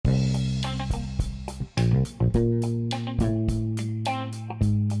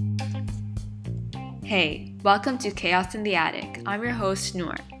Hey, welcome to Chaos in the Attic. I'm your host,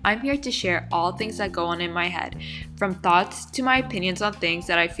 Noor. I'm here to share all things that go on in my head, from thoughts to my opinions on things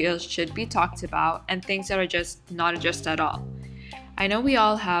that I feel should be talked about and things that are just not addressed at all. I know we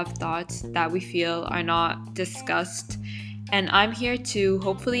all have thoughts that we feel are not discussed, and I'm here to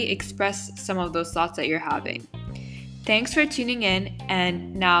hopefully express some of those thoughts that you're having. Thanks for tuning in,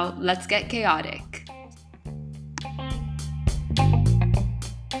 and now let's get chaotic.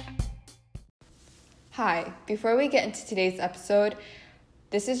 Hi, before we get into today's episode,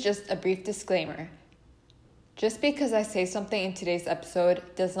 this is just a brief disclaimer. Just because I say something in today's episode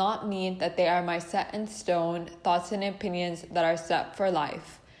does not mean that they are my set in stone thoughts and opinions that are set for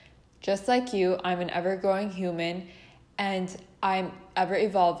life. Just like you, I'm an ever-growing human and I'm ever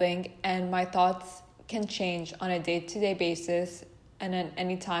evolving, and my thoughts can change on a day-to-day basis and at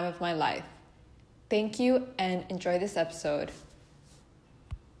any time of my life. Thank you and enjoy this episode.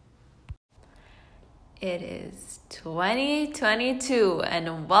 It is 2022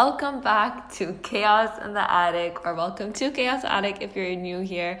 and welcome back to Chaos in the Attic, or welcome to Chaos Attic if you're new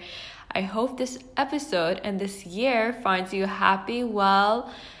here. I hope this episode and this year finds you happy,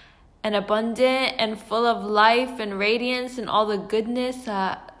 well, and abundant and full of life and radiance and all the goodness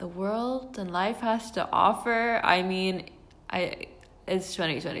that the world and life has to offer. It's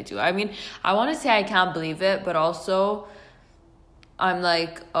 2022. I want to say I can't believe it, but also I'm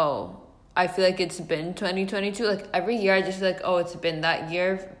like, I feel like it's been 2022. Like every year I just feel like, it's been that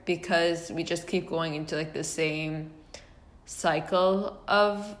year, because we just keep going into like the same cycle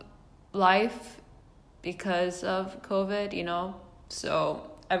of life because of COVID,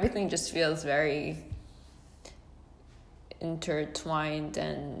 So everything just feels very intertwined,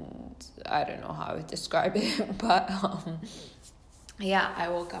 and I don't know how to describe it, but I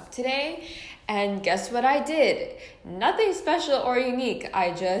woke up today and guess what I did? Nothing special or unique.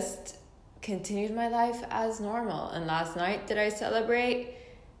 I just continued my life as normal. And last night, did I celebrate?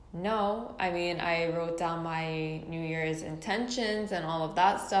 No. I wrote down my New Year's intentions and all of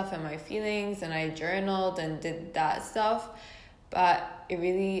that stuff and my feelings, and I journaled and did that stuff. But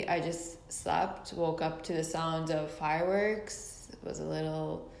I just slept, woke up to the sound of fireworks, was a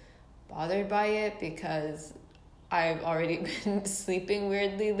little bothered by it because I've already been sleeping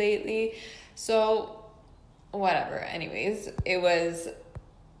weirdly lately. So, whatever. Anyways, it was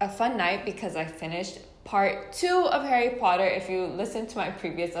a fun night because I finished part 2 of Harry Potter. If you listen to my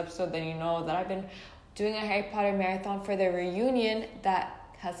previous episode, then you know that I've been doing a Harry Potter marathon for the reunion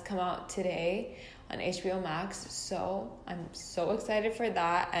that has come out today on HBO Max. So I'm so excited for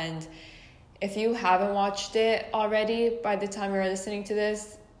that. And if you haven't watched it already, by the time you're listening to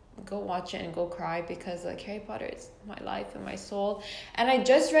this, go watch it and go cry, because like Harry Potter is my life and my soul. And I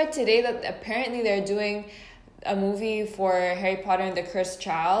just read today that apparently they're doing a movie for Harry Potter and the Cursed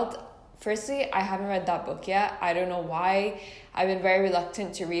Child. Firstly, I haven't read that book yet. I don't know why. I've been very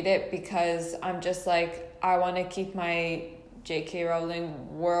reluctant to read it because I'm just like, I want to keep my J.K.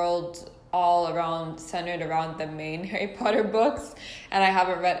 Rowling world all around, centered around the main Harry Potter books. And I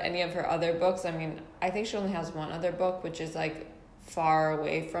haven't read any of her other books. I think she only has one other book, which is like far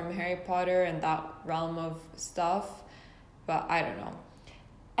away from Harry Potter and that realm of stuff. But I don't know.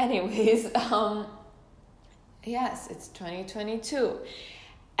 Anyways, yes, it's 2022.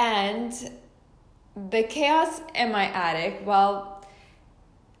 And the chaos in my attic,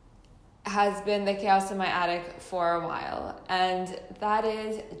 has been the chaos in my attic for a while. And that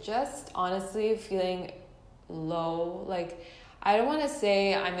is just honestly feeling low. Like, I don't want to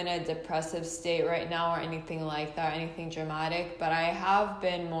say I'm in a depressive state right now or anything like that, or anything dramatic, but I have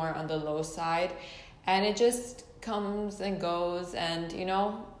been more on the low side. And it just comes and goes, and,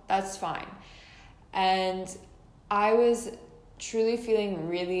 that's fine. And I was truly feeling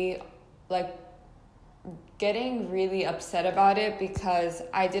really, getting really upset about it, because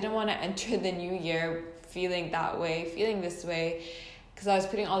I didn't want to enter the new year feeling this way, because I was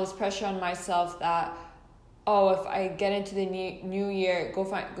putting all this pressure on myself that, if I get into the new year,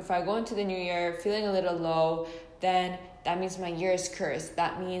 if I go into the new year feeling a little low, then that means my year is cursed.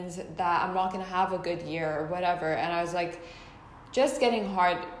 That means that I'm not going to have a good year or whatever. And I was just getting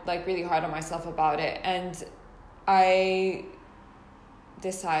really hard on myself about it. And I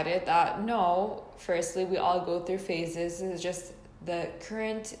decided that no, firstly, we all go through phases. This is just the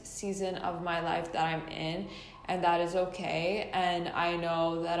current season of my life that I'm in, and that is okay. And I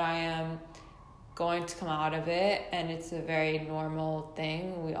know that I am going to come out of it, and it's a very normal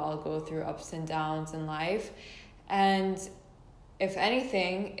thing. We all go through ups and downs in life, and if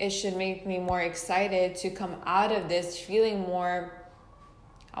anything, it should make me more excited to come out of this feeling more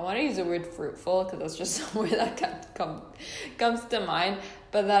I want to use the word fruitful because that's just somewhere that comes to mind,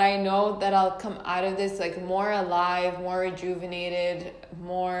 but that I know that I'll come out of this like more alive, more rejuvenated,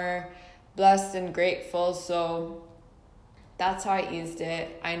 more blessed and grateful. So that's how I used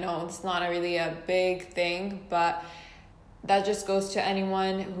it. I know it's not really a big thing, but that just goes to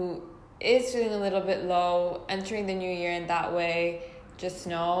anyone who is feeling a little bit low, entering the new year in that way. Just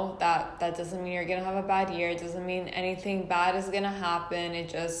know that doesn't mean you're gonna have a bad year. It doesn't mean anything bad is gonna happen.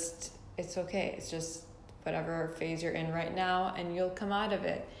 It's okay. It's just whatever phase you're in right now, and you'll come out of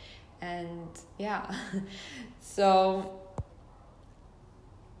it. And yeah. So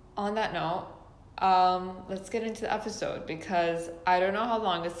on that note, let's get into the episode, because I don't know how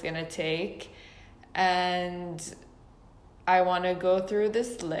long it's gonna take, and I want to go through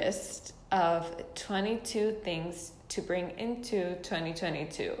this list of 22 things to bring into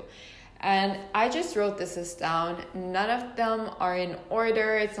 2022. And I just wrote this list down. None of them are in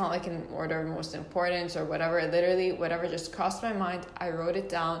order. It's not like in order of most importance or whatever. Literally, whatever just crossed my mind, I wrote it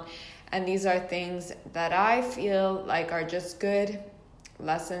down. And these are things that I feel like are just good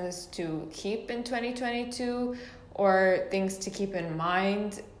lessons to keep in 2022, or things to keep in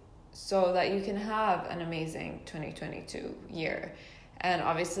mind so that you can have an amazing 2022 year. And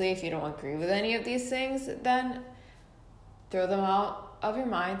obviously, if you don't agree with any of these things, then throw them out of your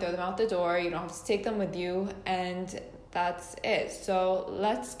mind, throw them out the door. You don't have to take them with you, and that's it. So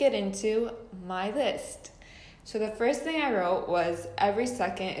let's get into my list. So the first thing I wrote was, every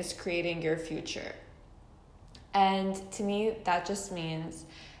second is creating your future. And to me, that just means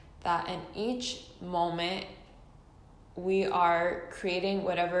that in each moment, we are creating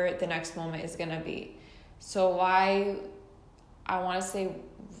whatever the next moment is going to be. So I want to say,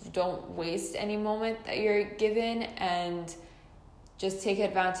 don't waste any moment that you're given, and just take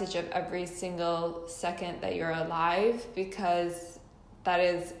advantage of every single second that you're alive, because that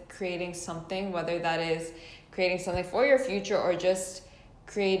is creating something, whether that is creating something for your future or just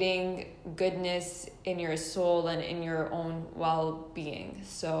creating goodness in your soul and in your own well-being.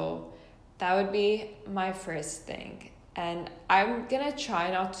 So that would be my first thing. And I'm gonna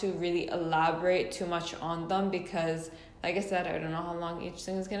try not to really elaborate too much on them, because like I said, I don't know how long each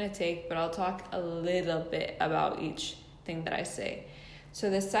thing is gonna take, but I'll talk a little bit about each thing that I say. So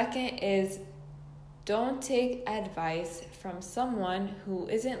the second is, don't take advice from someone who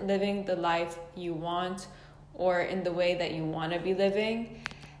isn't living the life you want or in the way that you want to be living.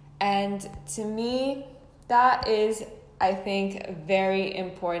 And to me, that is, I think, very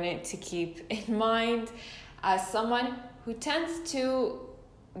important to keep in mind, as someone who tends to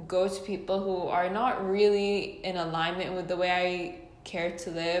go to people who are not really in alignment with the way I care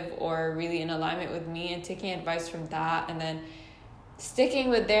to live, or really in alignment with me, and taking advice from that and then sticking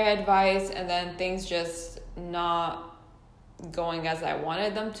with their advice, and then things just not going as I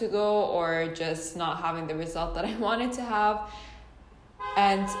wanted them to go, or just not having the result that I wanted to have.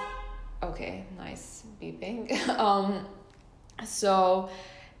 And okay, nice beeping. So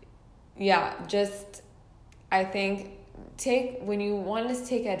yeah, just, I think, when you want to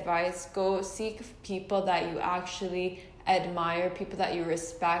take advice, go seek people that you actually admire, people that you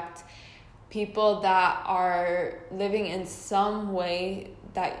respect, people that are living in some way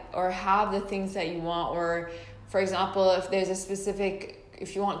that, or have the things that you want. Or for example,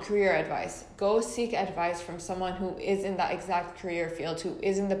 if you want career advice, go seek advice from someone who is in that exact career field, who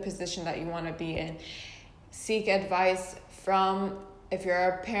is in the position that you want to be in. Seek advice from, if you're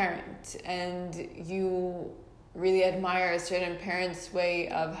a parent and you really admire a certain parent's way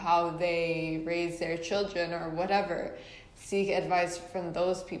of how they raise their children or whatever, seek advice from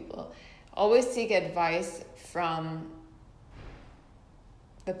those people. Always seek advice from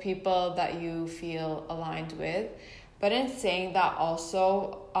the people that you feel aligned with. But in saying that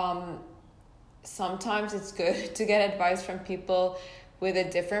also, sometimes it's good to get advice from people with a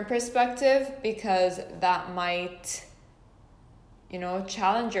different perspective, because that might,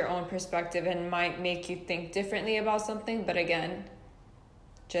 challenge your own perspective and might make you think differently about something. But again,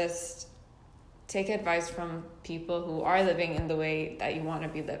 just take advice from people who are living in the way that you want to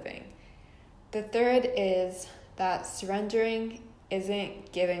be living. The third is that surrendering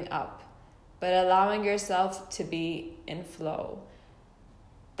isn't giving up, but allowing yourself to be in flow.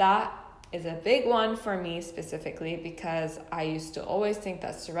 That is a big one for me specifically, because I used to always think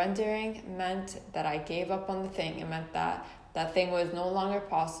that surrendering meant that I gave up on the thing. It meant that that thing was no longer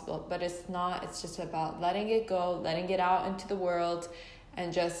possible, but it's not. It's just about letting it go, letting it out into the world,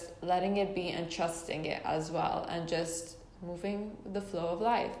 and just letting it be and trusting it as well, and just moving with the flow of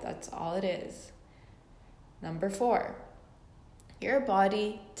life. That's all it is. Number 4, your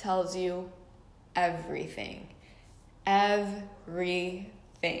body tells you everything. Everything.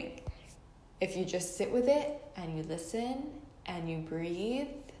 thing. If you just sit with it and you listen and you breathe,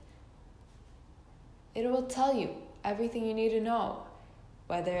 it will tell you everything you need to know.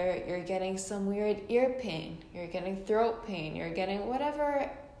 Whether you're getting some weird ear pain, you're getting throat pain, you're getting whatever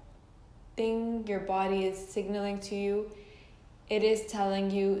thing your body is signaling to you, it is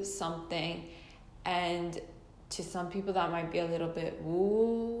telling you something. And to some people that might be a little bit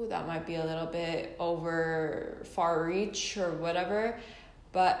woo, that might be a little bit over far reach or whatever,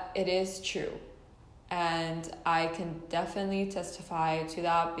 but it is true. And I can definitely testify to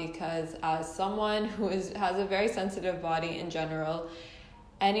that, because as someone who has a very sensitive body in general,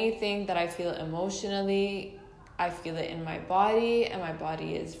 anything that I feel emotionally, I feel it in my body, and my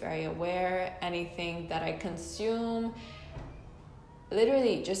body is very aware. Anything that I consume,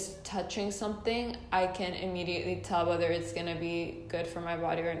 literally just touching something, I can immediately tell whether it's going to be good for my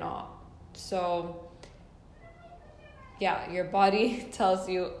body or not. So yeah, your body tells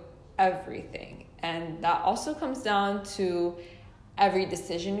you everything. And that also comes down to every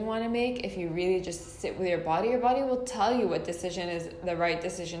decision you want to make. If you really just sit with your body will tell you what decision is the right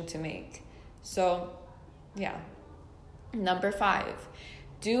decision to make. So yeah. Number 5,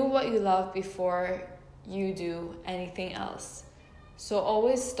 do what you love before you do anything else. So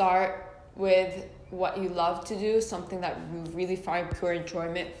always start with what you love to do, something that you really find pure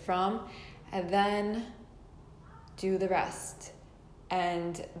enjoyment from, and then do the rest.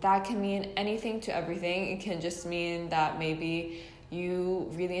 And that can mean anything to everything. It can just mean that maybe you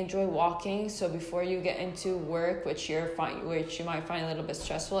really enjoy walking, so before you get into work, which you might find a little bit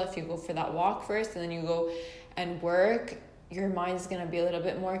stressful, if you go for that walk first and then you go and work, your mind's gonna be a little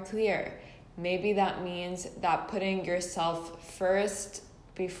bit more clear. Maybe that means that putting yourself first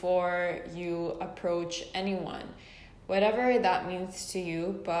before you approach anyone. Whatever that means to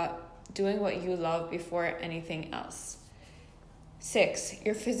you, but doing what you love before anything else. 6,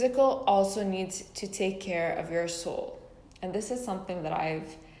 your physical also needs to take care of your soul. And this is something that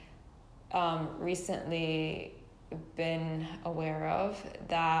I've recently been aware of,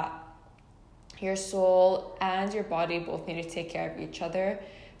 that your soul and your body both need to take care of each other.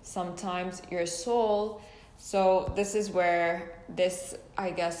 Sometimes your soul, so this is where this,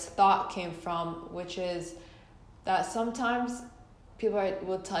 I guess, thought came from, which is that sometimes people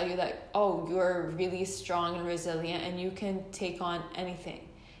will tell you that, oh, you're really strong and resilient and you can take on anything.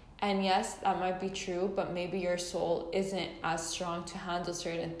 And yes, that might be true, but maybe your soul isn't as strong to handle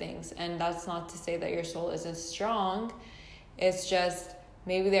certain things. And that's not to say that your soul isn't strong. It's just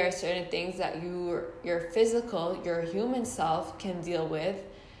maybe there are certain things that your physical, your human self can deal with,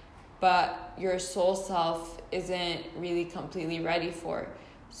 but your soul self isn't really completely ready for.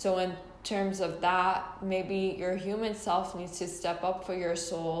 So in terms of that, maybe your human self needs to step up for your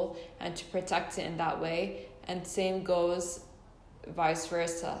soul and to protect it in that way. And same goes vice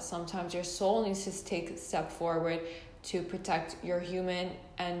versa. Sometimes your soul needs to take a step forward to protect your human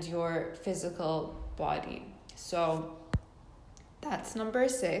and your physical body. So that's number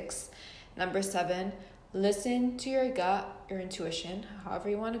 6. Number 7, listen to your gut, your intuition, however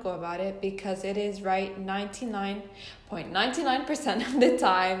you want to go about it, because it is right 99.99% of the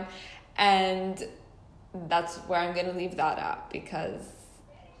time. And that's where I'm going to leave that at, because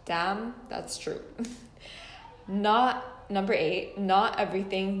damn, that's true. Number 8, not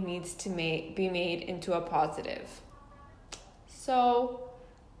everything needs to be made into a positive. So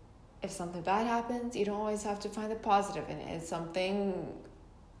if something bad happens, you don't always have to find the positive in it. If something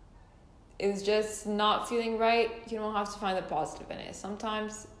is just not feeling right, you don't have to find the positive in it.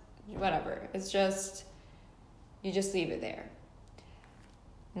 Sometimes, whatever, it's just, you just leave it there.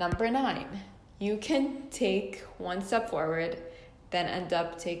 Number 9, you can take 1 step forward, then end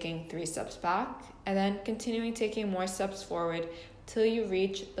up taking 3 steps back, and then continuing taking more steps forward till you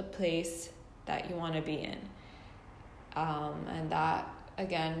reach the place that you want to be in. And that,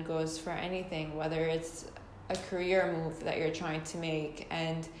 again, goes for anything, whether it's a career move that you're trying to make,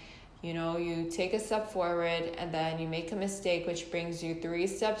 and you take a step forward and then you make a mistake which brings you 3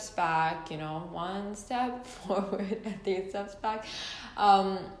 steps back, 1 step forward and 3 steps back.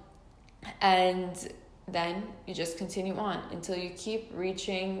 And then you just continue on until you keep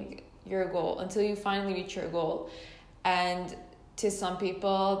reaching your goal, until you finally reach your goal. And to some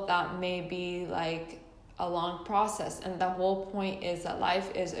people, that may be like a long process. And the whole point is that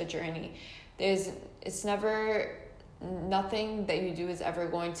life is a journey. Nothing that you do is ever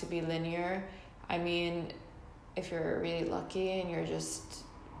going to be linear. I mean, if you're really lucky and you're just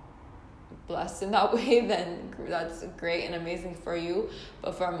blessed in that way, then that's great and amazing for you.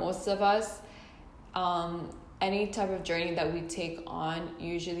 But for most of us, any type of journey that we take on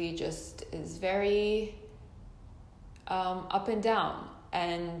usually just is very up and down.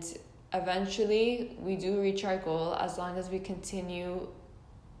 And eventually we do reach our goal as long as we continue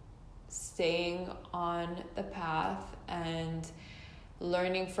staying on the path and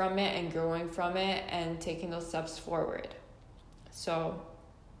learning from it and growing from it and taking those steps forward. So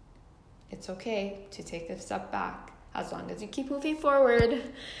it's okay to take a step back as long as you keep moving forward.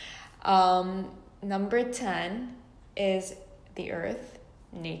 Number 10 is the earth,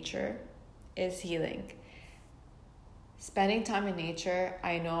 nature is healing. Spending time in nature,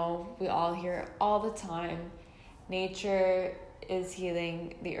 I know we all hear all the time, nature is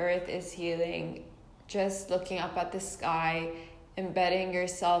healing, the earth is healing. Just looking up at the sky, embedding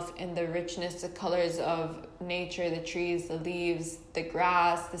yourself in the richness, the colors of nature, the trees, the leaves, the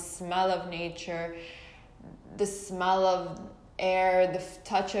grass, the smell of nature, the smell of air, the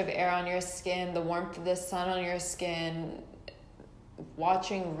touch of air on your skin, the warmth of the sun on your skin,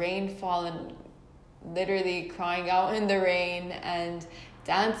 watching rain fall and literally crying out in the rain and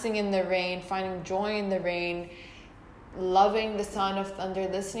dancing in the rain, finding joy in the rain, loving the sound of thunder,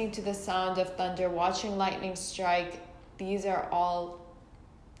 listening to the sound of thunder, watching lightning strike. These are all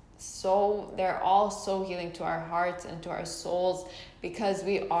they're all so healing to our hearts and to our souls, because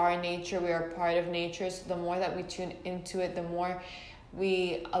we are nature, we are part of nature. So the more that we tune into it, the more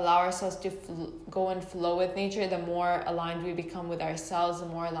we allow ourselves to go and flow with nature, the more aligned we become with ourselves, the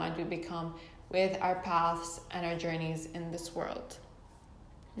more aligned we become with our paths and our journeys in this world.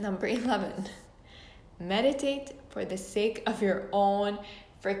 Number 11, meditate for the sake of your own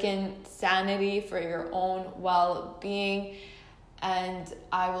freaking sanity, for your own well-being. And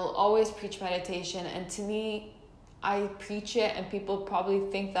I will always preach meditation, and to me, I preach it and people probably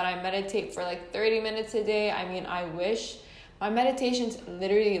think that I meditate for like 30 minutes a day. I mean, I wish. My meditations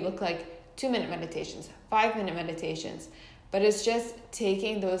literally look like 2-minute meditations, 5-minute meditations, but it's just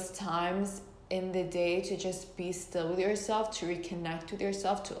taking those times in the day to just be still with yourself, to reconnect with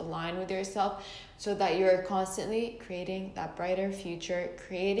yourself, to align with yourself, so that you're constantly creating that brighter future,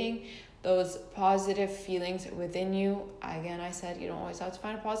 creating those positive feelings within you. Again, I said you don't always have to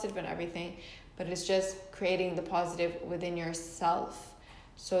find a positive in everything, but it's just creating the positive within yourself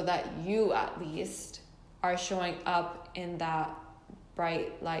so that you at least are showing up in that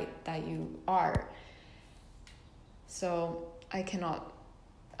bright light that you are. So I cannot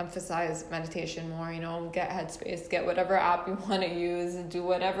emphasize meditation more. Get Headspace, get whatever app you want to use, do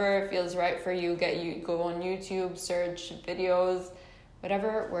whatever feels right for you. Go on YouTube, search videos,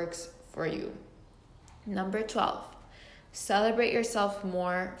 whatever works for you. Number 12, celebrate yourself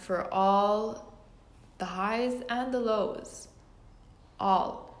more for all the highs and the lows.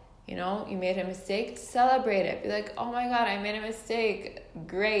 You made a mistake, celebrate it. Be like, oh my God, I made a mistake.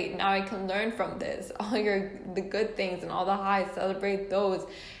 Great, now I can learn from this. The good things and all the highs, celebrate those.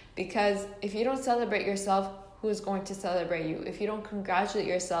 Because if you don't celebrate yourself, who's going to celebrate you? If you don't congratulate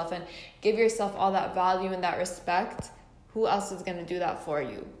yourself and give yourself all that value and that respect, who else is going to do that for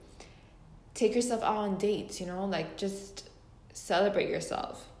you? Take yourself out on dates, just celebrate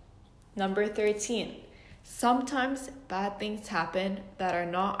yourself. Number 13, sometimes bad things happen that are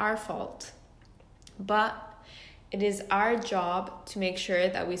not our fault, but it is our job to make sure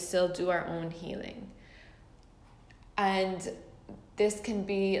that we still do our own healing. And this can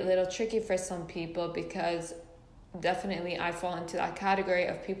be a little tricky for some people, because definitely I fall into that category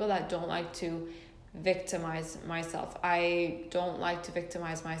of people that don't like to victimize myself. I don't like to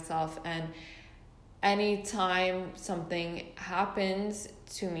victimize myself, and anytime something happens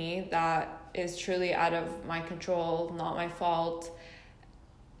to me that is truly out of my control, not my fault,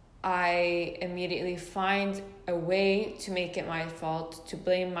 I immediately find a way to make it my fault, to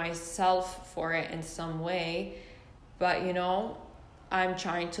blame myself for it in some way. But I'm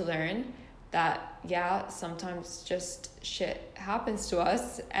trying to learn that sometimes just shit happens to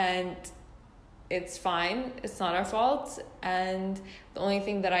us, and it's fine, it's not our fault, and the only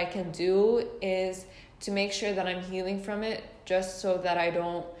thing that I can do is to make sure that I'm healing from it, just so that I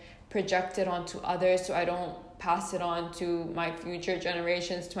don't project it onto others, so I don't pass it on to my future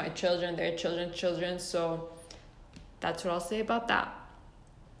generations, to my children, their children's children. So that's what I'll say about that.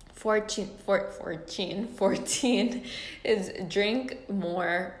 14 is drink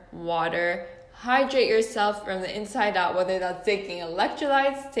more water. Hydrate yourself from the inside out, whether that's taking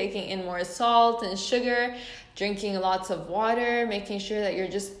electrolytes, taking in more salt and sugar, drinking lots of water, making sure that you're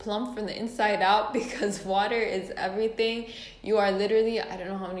just plump from the inside out, because water is everything. You are literally, I don't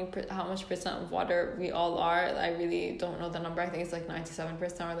know how much percent of water we all are. I really don't know the number. I think it's like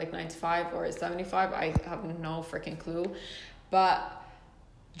 97% or like 95 or 75. I have no freaking clue. But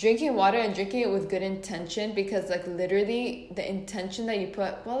drinking water and drinking it with good intention, because like literally the intention that you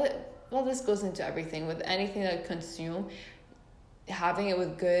put, well, this goes into everything with anything that you consume. having it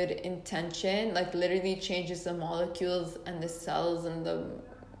with good intention, like literally changes the molecules and the cells and the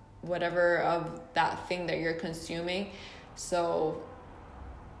whatever of that thing that you're consuming. So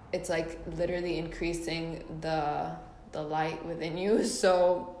it's like literally increasing the light within you.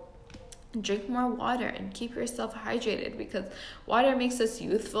 So drink more water and keep yourself hydrated, because water makes us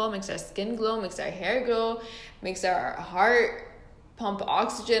youthful, makes our skin glow, makes our hair glow, makes our heart pump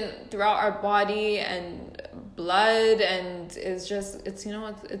oxygen throughout our body and blood, and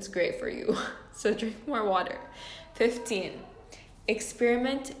it's great for you. So drink more water. 15,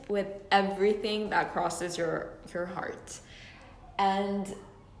 experiment with everything that crosses your heart. And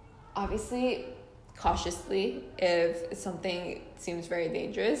obviously, cautiously, if something seems very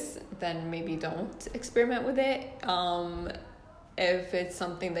dangerous, then maybe don't experiment with it. If it's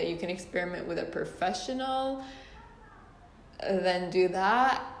something that you can experiment with a professional, then do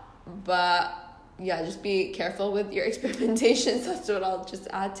that. But yeah, just be careful with your experimentations. That's what I'll just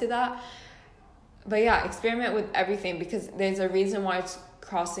add to that. But yeah, experiment with everything, because there's a reason why it's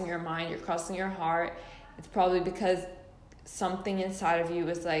crossing your mind, you're crossing your heart. It's probably because something inside of you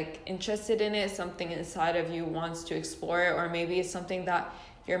is like interested in it, something inside of you wants to explore it, or maybe it's something that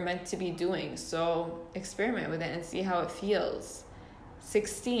you're meant to be doing. So experiment with it and see how it feels.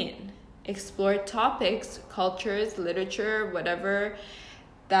 16, explore topics, cultures, literature, whatever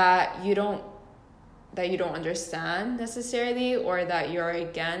that you don't understand necessarily, or that you're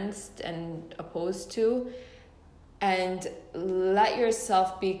against and opposed to, and let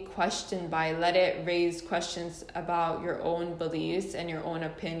yourself be questioned by, let it raise questions about your own beliefs and your own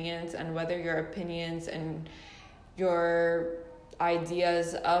opinions, and whether your opinions and your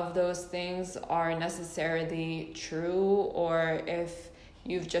ideas of those things are necessarily true, or if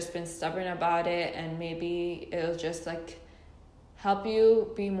you've just been stubborn about it, and maybe it'll just like help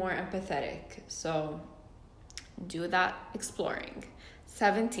you be more empathetic. So do that exploring.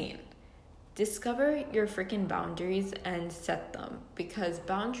 17, discover your freaking boundaries and set them, because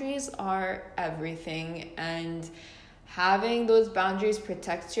boundaries are everything, and having those boundaries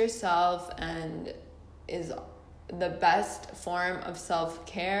protects yourself and is the best form of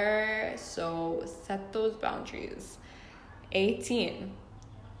self-care. So set those boundaries. 18,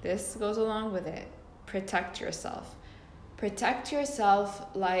 this goes along with it. Protect yourself. Protect yourself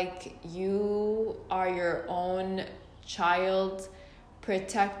like you are your own child.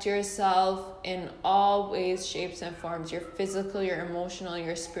 Protect yourself in all ways, shapes, and forms. Your physical, your emotional,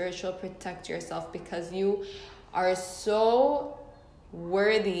 your spiritual. Protect yourself, because you are so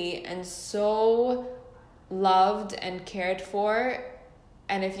worthy and so loved and cared for.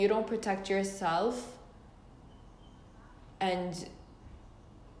 And if you don't protect yourself, and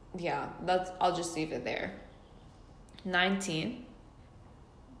yeah, I'll just leave it there. 19,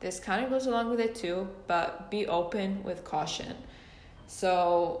 this kind of goes along with it too, but be open with caution.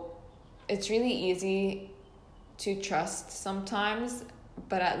 So it's really easy to trust sometimes,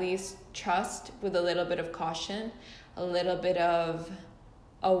 but at least trust with a little bit of caution, a little bit of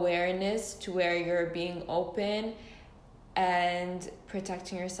awareness to where you're being open and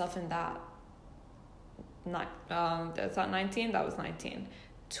protecting yourself in that. That's not 19, that was 19.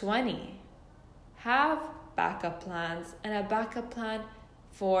 20, have backup plans, and a backup plan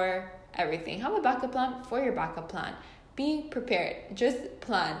for everything. Have a backup plan for your backup plan. Be prepared. Just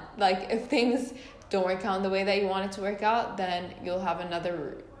plan. Like, if things don't work out in the way that you want it to work out, then you'll have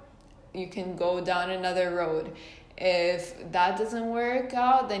you can go down another road. If that doesn't work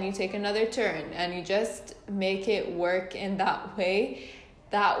out, then you take another turn, and you just make it work in that way.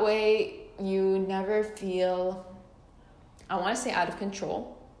 That way you never feel, I want to say, out of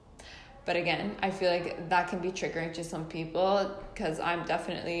control. But again, I feel like that can be triggering to some people, because I would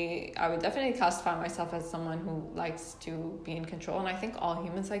definitely classify myself as someone who likes to be in control. And I think all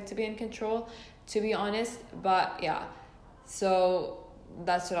humans like to be in control, to be honest. But yeah, so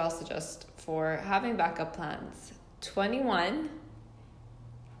that's what I'll suggest for having backup plans. 21,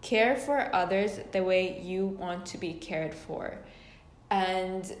 care for others the way you want to be cared for.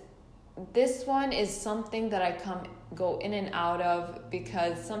 And this one is something that I go in and out of,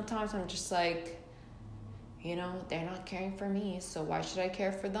 because sometimes I'm just like, they're not caring for me, so why should I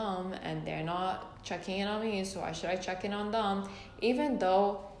care for them? And they're not checking in on me, so why should I check in on them? Even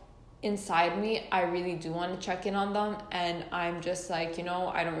though inside me, I really do want to check in on them, and I'm just like,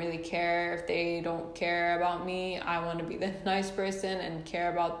 I don't really care if they don't care about me. I want to be the nice person and care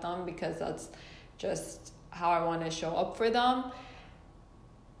about them, because that's just how I want to show up for them.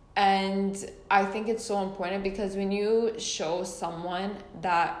 And I think it's so important, because when you show someone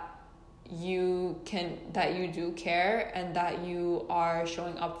that you do care, and that you are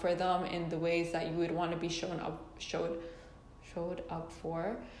showing up for them in the ways that you would want to be showed showed up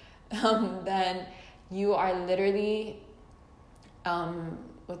for, then you are literally,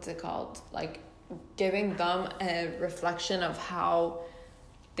 what's it called? Like giving them a reflection of how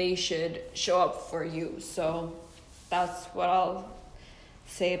they should show up for you. So that's what I'll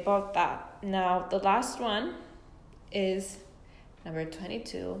say about that. Now, the last one is number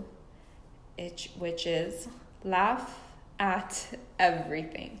 22, which is laugh at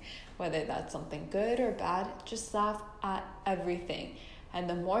everything. Whether that's something good or bad, just laugh at everything. And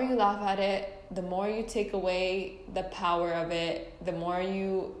the more you laugh at it, the more you take away the power of it, the more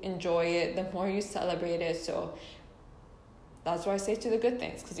you enjoy it, the more you celebrate it. So that's why I say to the good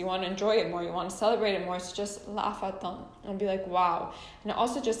things, because you want to enjoy it more, you want to celebrate it more. So just laugh at them and be like, wow. And it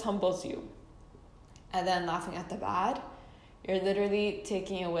also just humbles you. And then laughing at the bad, you're literally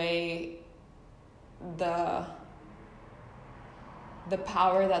taking away the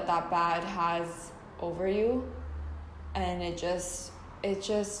power that bad has over you. And it just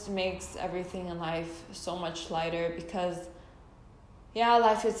makes everything in life so much lighter, because yeah,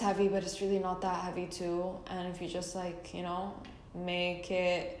 life is heavy, but it's really not that heavy too. And if you just like, make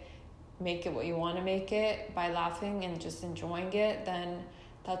it what you want to make it by laughing and just enjoying it, then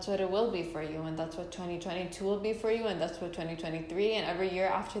that's what it will be for you. And that's what 2022 will be for you. And that's what 2023 and every year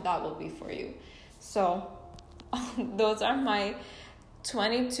after that will be for you. So those are my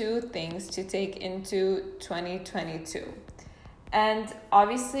 22 things to take into 2022. And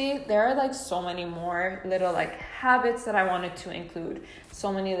obviously there are like so many more little like habits that I wanted to include.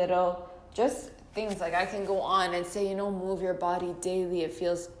 So many little just things, like I can go on and say, move your body daily. It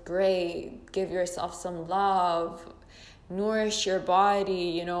feels great. Give yourself some love. Nourish your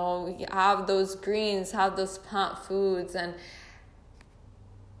body, have those greens, have those plant foods. And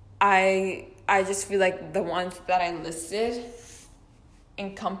I just feel like the ones that I listed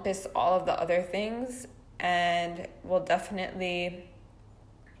encompass all of the other things and will definitely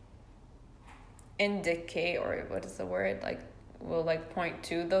indicate, or what is the word, like will like point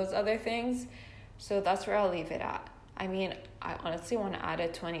to those other things. So that's where I'll leave it at. I mean, I honestly want to add a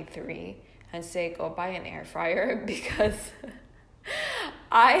 23 and say go buy an air fryer, because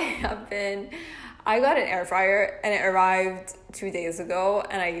I got an air fryer and it arrived 2 days ago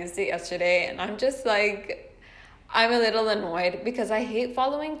and I used it yesterday, and I'm just like, I'm a little annoyed because I hate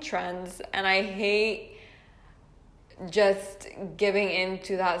following trends and I hate just giving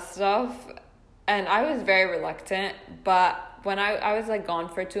into that stuff. And I was very reluctant, but when I was like gone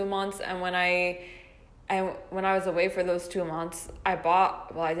for 2 months, and when I was away for those 2 months, I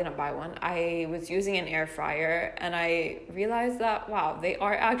didn't buy one. I was using an air fryer and I realized that, wow, they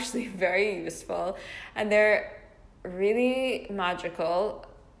are actually very useful and they're really magical,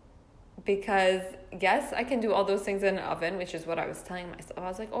 because yes, I can do all those things in an oven, which is what I was telling myself. I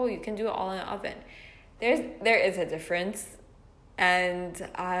was like, oh, you can do it all in an oven. There is a difference, and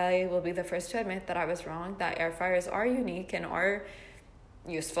I will be the first to admit that I was wrong, that air fryers are unique and are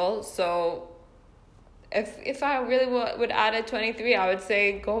useful. So if I really would add a 23, I would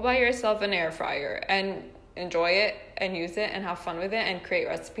say go buy yourself an air fryer and enjoy it and use it and have fun with it and create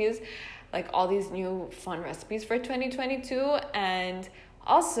recipes, like all these new fun recipes for 2022. And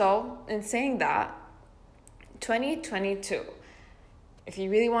also, in saying that, 2022, if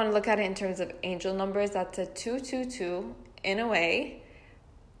you really want to look at it in terms of angel numbers, that's a 222 in a way,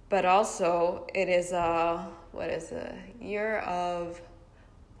 but also it is a year of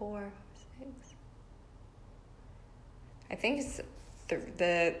 4, 6. I think it's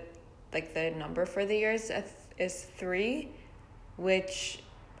the number for the years is 3, which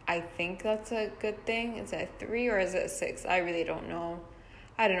I think that's a good thing. Is it 3 or is it 6? I really don't know.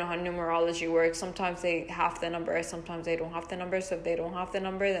 I don't know how numerology works. Sometimes they have the number, sometimes they don't have the number. So if they don't have the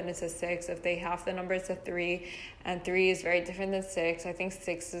number, then it's a 6. If they have the number, it's a 3. And 3 is very different than 6. I think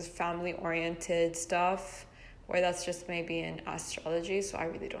 6 is family-oriented stuff, or that's just maybe in astrology. So I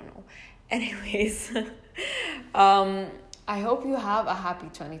really don't know. Anyways, I hope you have a happy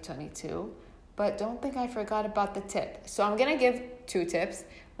 2022. But don't think I forgot about the tip. So I'm going to give 2 tips.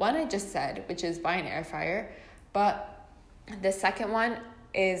 One I just said, which is buy an air fryer. But the second one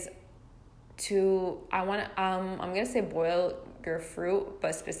is I'm going to say boil your fruit,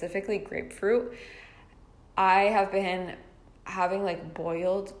 but specifically grapefruit. I have been having like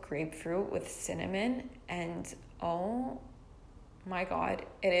boiled grapefruit with cinnamon, and oh my God,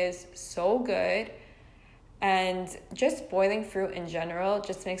 it is so good. And just boiling fruit in general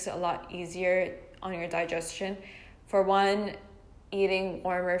just makes it a lot easier on your digestion. For one, eating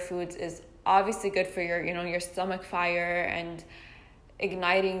warmer foods is obviously good for your stomach fire and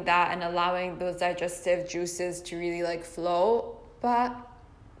igniting that and allowing those digestive juices to really like flow. But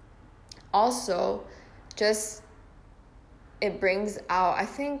also just it brings out, I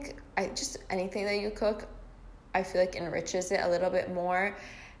think, just anything that you cook, I feel like enriches it a little bit more.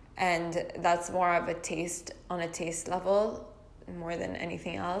 And that's more of a taste level more than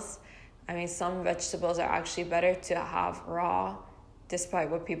anything else. I mean, some vegetables are actually better to have raw, despite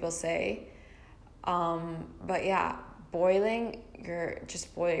what people say. But yeah, boil your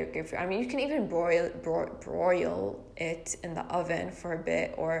grapefruit. I mean, you can even broil it in the oven for a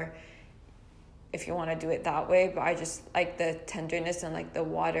bit, or if you want to do it that way. But I just like the tenderness and like the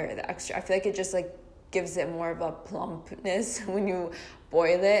water, the extra. I feel like it just like gives it more of a plumpness when you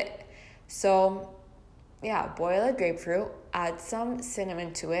boil it. So yeah, boil a grapefruit, add some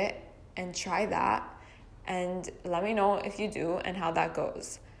cinnamon to it, and try that. And let me know if you do and how that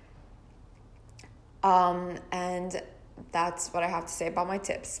goes. And that's what I have to say about my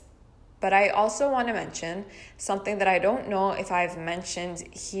tips. But I also want to mention something that I don't know if I've mentioned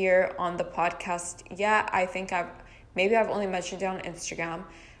here on the podcast yet. I think I've only mentioned it on Instagram.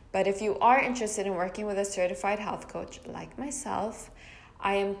 But if you are interested in working with a certified health coach like myself,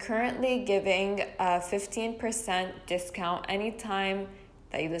 I am currently giving a 15% discount anytime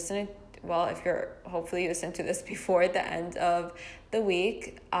that you listen to, well, if hopefully you listen to this before the end of the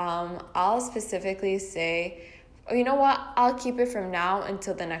week. I'll specifically say, you know what, I'll keep it from now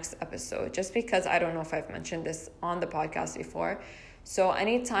until the next episode, just because I don't know if I've mentioned this on the podcast before. So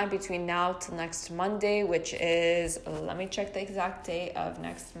anytime between now till next Monday, which is, let me check the exact date of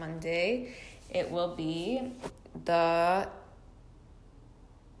next Monday. It will be the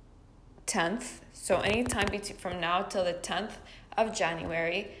 10th. So anytime from now till the 10th of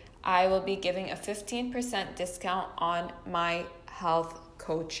January, I will be giving a 15% discount on my health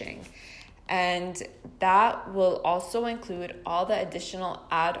coaching. And that will also include all the additional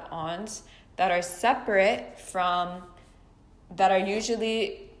add-ons that are that are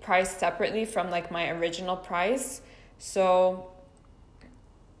usually priced separately from like my original price. So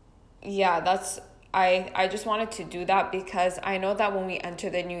yeah, I just wanted to do that because I know that when we enter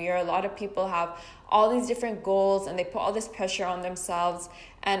the new year, a lot of people have all these different goals and they put all this pressure on themselves.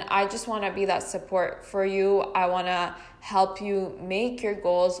 And I just want to be that support for you. I want to help you make your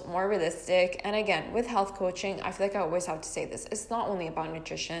goals more realistic. And again, with health coaching, I feel like I always have to say this. It's not only about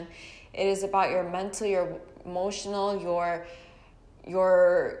nutrition. It is about your mental, your emotional, your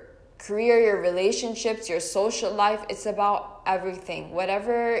career, your relationships, your social life. It's about everything.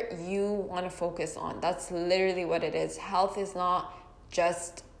 Whatever you want to focus on, that's literally what it is. Health is not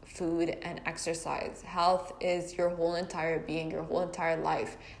just food and exercise. Health is your whole entire being, your whole entire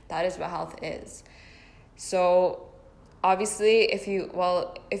life. That is what health is. So obviously, if you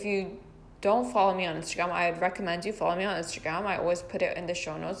don't follow me on Instagram, I'd recommend you follow me on Instagram. I always put it in the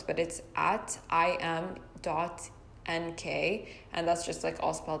show notes, but it's at im.nk, and that's just like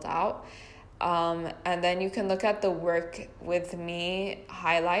all spelled out. And then you can look at the work with me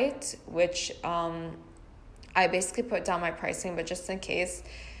highlight, which I basically put down my pricing, but just in case,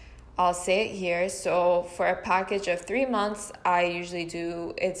 I'll say it here. So for a package of 3 months,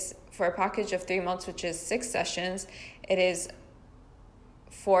 for a package of 3 months, which is 6 sessions, it is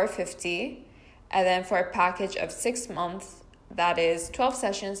 $450. And then for a package of 6 months, that is 12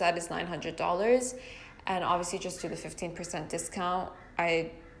 sessions, that is $900. And obviously just do the 15% discount.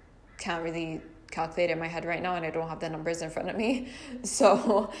 I can't really calculate it in my head right now, and I don't have the numbers in front of me.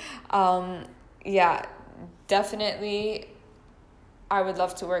 So yeah, definitely I would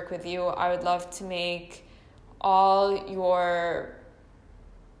love to work with you. I would love to make all your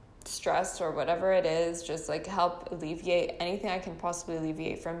stress or whatever it is, just like help alleviate anything I can possibly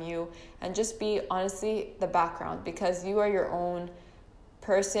alleviate from you, and just be honestly the background, because you are your own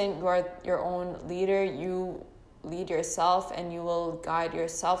person, you are your own leader. You lead yourself and you will guide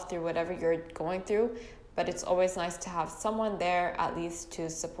yourself through whatever you're going through, but it's always nice to have someone there at least to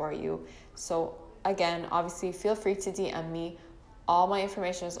support you. So again, obviously feel free to DM me. All my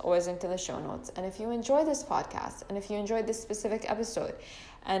information is always linked in the show notes. And if you enjoy this podcast, and if you enjoyed this specific episode,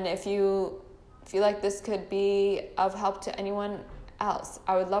 and if you feel like this could be of help to anyone else,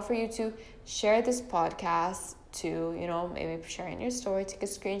 I would love for you to share this podcast to, maybe share it in your story, take a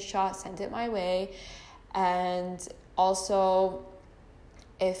screenshot, send it my way. And also,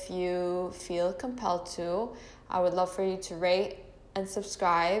 if you feel compelled to, I would love for you to rate and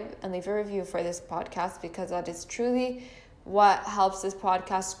subscribe and leave a review for this podcast, because that is truly what helps this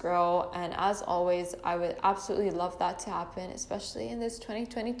podcast grow. And as always, I would absolutely love that to happen, especially in this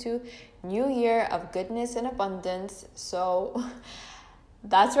 2022 new year of goodness and abundance. So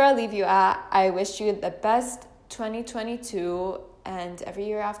that's where I'll leave you at. I wish you the best 2022 and every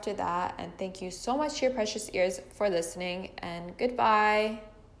year after that. And thank you so much to your precious ears for listening, and goodbye.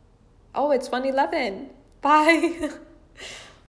 Oh, it's 1:11. Bye.